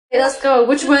Hey, let's go.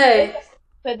 Which way?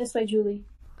 But this way, Julie.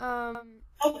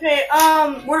 Okay,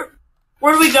 where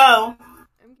do we go?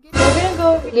 We're gonna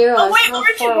go Near us. Oh wait,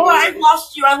 where'd you go?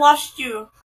 I lost you.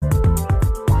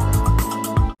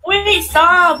 Wait,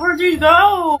 stop! Where'd you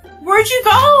go? Where'd you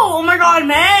go? Oh my god,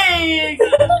 Meg!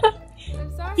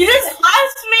 You just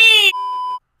left me!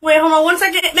 Wait, hold on 1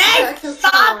 second. Meg,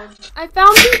 stop! I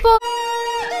found people!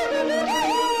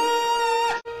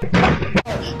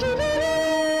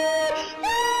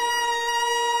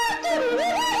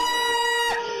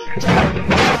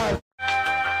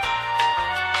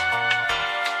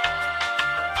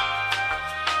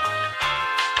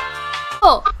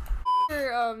 Oh!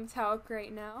 Talc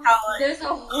right now. There's a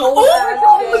whole Oh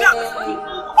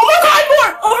my god,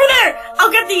 more! Over there!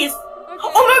 I'll get these! Okay.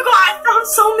 Oh my god, I found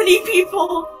so many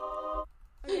people!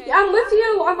 Okay. Yeah, I'm with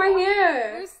you. I'm right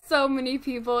here. There's so many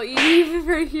people, even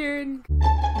right here. And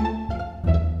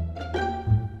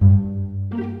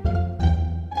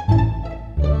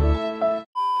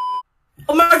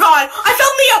oh my god, I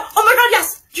found Leo! Oh my god,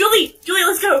 yes! Julie,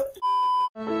 let's go!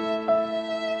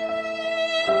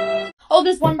 oh,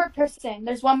 there's one more person.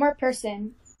 There's one more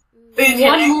person.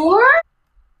 One more?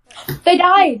 They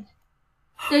died.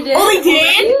 They did? Oh, they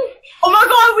did? Oh my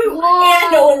god, we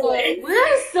won! No way.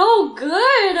 We're so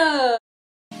good!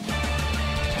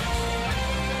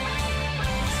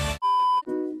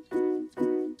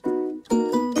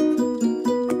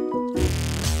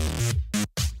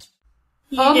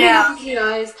 Yeah. You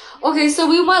guys. Okay, so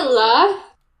we went left.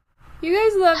 You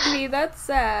guys left me. That's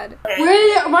sad. Where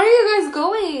are you guys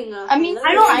going? I mean,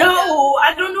 I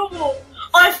don't know.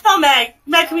 Oh, I found Meg.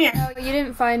 Meg, come here. No, you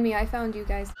didn't find me. I found you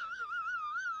guys.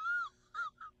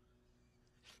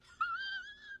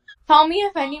 Tell me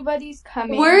if anybody's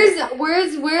coming. Where's Wait,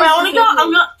 I wanna go.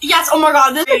 I'm not. Yes. Oh my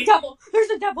god. This. There's a devil. There's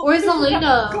a devil. Where's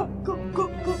Elena? Go.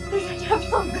 There's a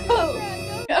devil. Go.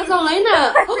 Where's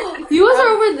Elena? You guys are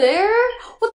over there?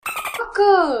 What the fuck?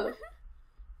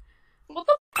 What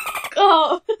the fuck?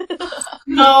 Oh.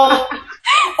 No.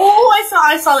 Oh,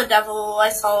 I saw the devil. I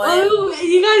saw it. Oh,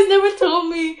 you guys never told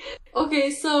me. Okay,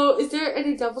 so is there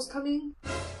any devils coming?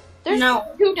 There's No.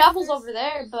 2 devils over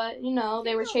there, but you know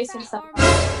they were chasing someone.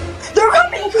 They're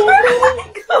coming! Oh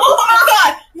my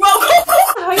god! Go!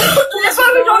 That's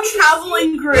why we don't travel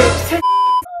in groups.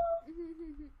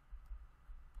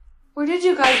 Where did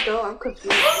you guys go? I'm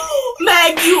confused.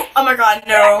 Meg, you. Oh my god,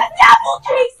 no. There's a devil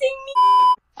chasing me!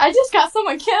 I just got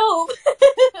someone killed.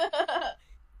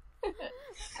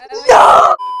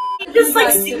 No! Just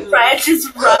like see Red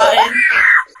just run.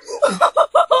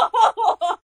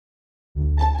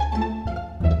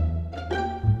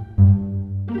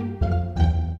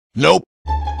 Nope.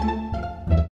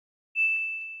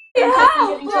 No.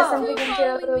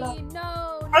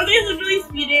 Are they literally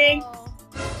speeding?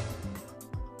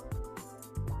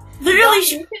 Literally, is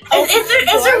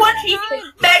there one chasing?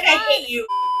 Meg, I hate you.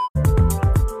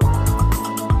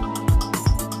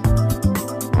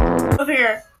 Over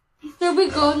here. There we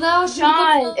go now.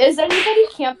 John, is anybody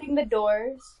camping the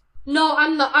doors? No,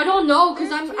 I'm not. I don't know,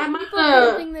 cause I'm at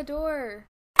Camping the door.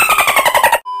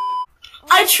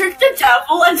 I tricked the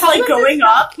devil into like going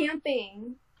up.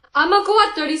 Camping. I'm gonna go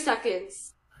at 30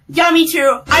 seconds. Yeah, me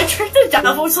too. I tricked the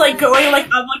devil to like going like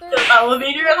up like the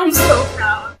elevator, and I'm so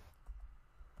proud.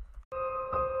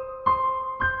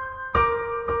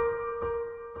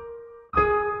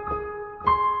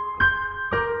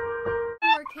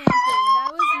 We're camping. That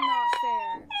was not fair.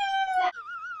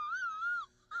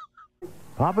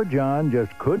 Papa John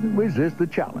just couldn't resist the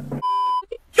challenge.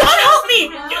 John, help me!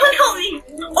 John, help me!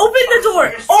 Open the door!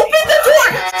 Open the door!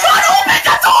 John, open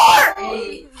the door!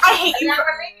 I hate you.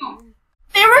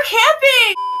 They were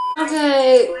camping!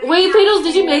 Okay. Wait, Fatels,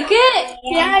 did you make it?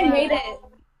 Yeah, I made it.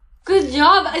 Good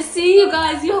job. I see you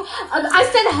guys. I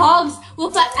said hogs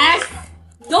with the X.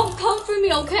 Don't come for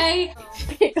me, okay?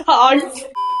 Hogs.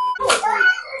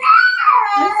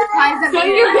 I'm surprised that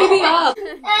Turn your baby up.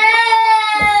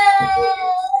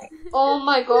 Oh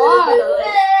my god.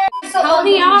 Help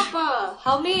me up.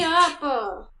 Help me up.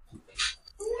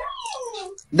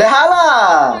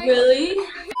 Dehala! Really?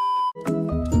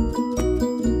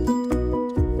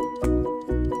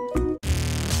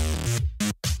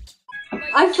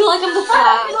 I feel like I'm the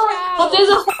flash. But there's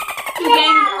a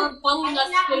gang following us,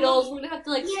 Fatels. We're gonna have to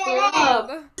like split up.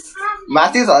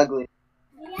 Matthew's ugly.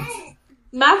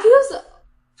 Matthew's?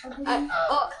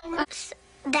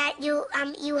 That you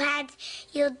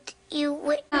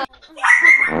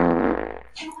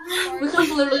We can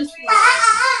literally see.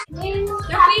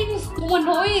 They're being so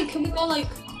annoying. Can we go like,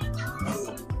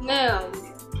 man,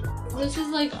 this is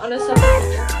like unacceptable.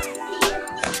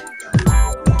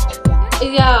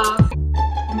 Yeah.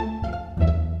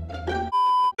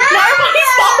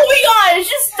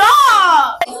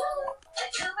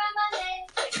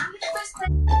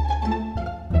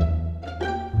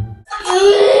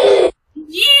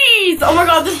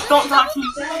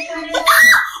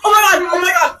 Oh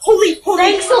my god, holy.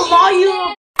 Thanks a lot,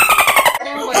 you.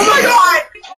 Oh my god.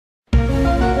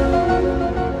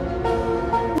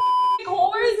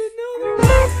 Horse.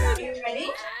 Are you ready?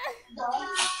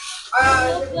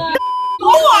 Oh,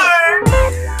 4!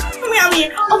 Come here, me.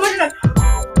 Oh my god.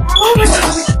 Oh my god.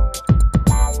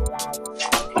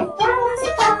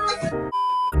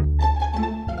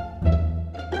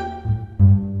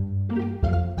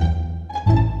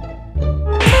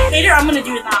 Later, I'm gonna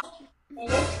do that.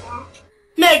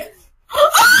 Meg. Oh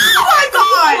my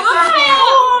god!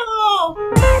 Oh.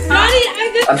 Daddy, I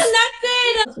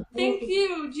disconnected. Thank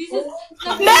you, Jesus.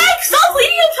 Meg, stop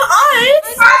leading it to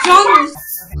us! John.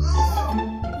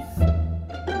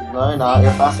 No, you're not.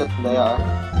 You're faster than they are.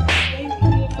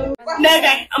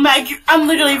 Meg, I'm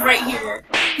literally right here.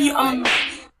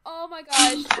 Oh my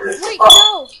gosh. Wait,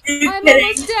 no! I'm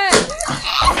almost dead!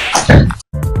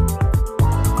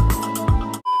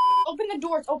 Open the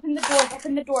doors, open the doors,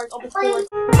 open the doors, open the doors.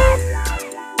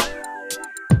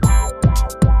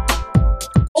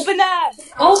 Open that!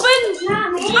 Open.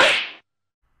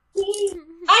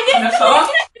 I didn't know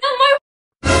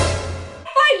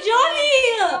my Johnny.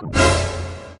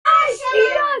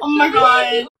 Oh my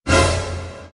god.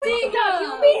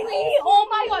 Oh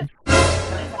my god!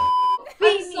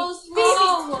 I'm so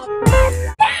slow.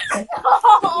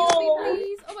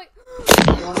 Please. Oh my.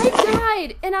 I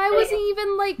died, and I wasn't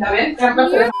even like near.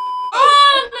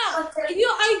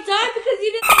 I died because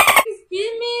you didn't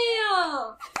speed me.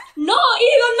 No,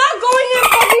 Eve, I'm not going in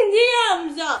fucking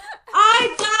DMs. I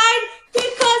died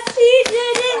because he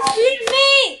didn't speed me.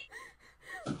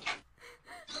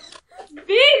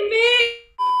 Speed me.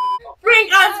 Bring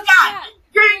us back!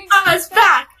 Bring us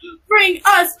back! Bring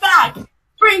us back!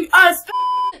 Bring us back!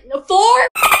 4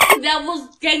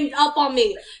 devils getting up on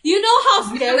me. You know how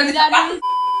scary that is?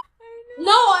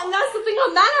 No, and that's the thing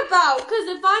I'm mad about. Because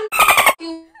if I'm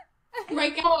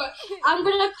right now, I'm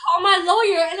gonna call my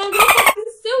lawyer and I'm gonna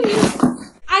fucking sue you.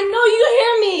 I know you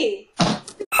hear me.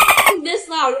 This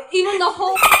loud. Even the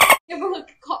whole neighborhood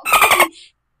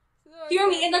hear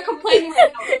me and they're complaining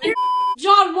right now. And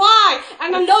John, why?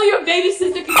 And I know your baby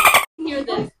sister can hear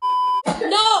this.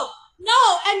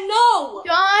 No, and no.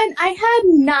 John, I had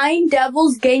 9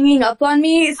 devils ganging up on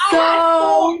me,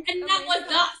 so... And that was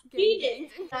not speeded.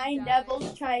 9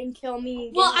 devils try and kill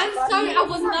me. Well, I'm sorry I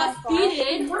was not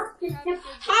speeded.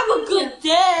 Have a good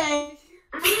day.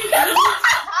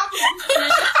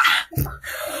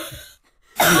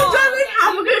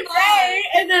 Have a good day!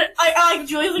 And then I like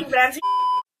Julie's like ranting.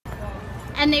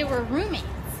 And they were roommates.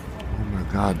 Oh my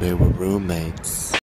god, they were roommates.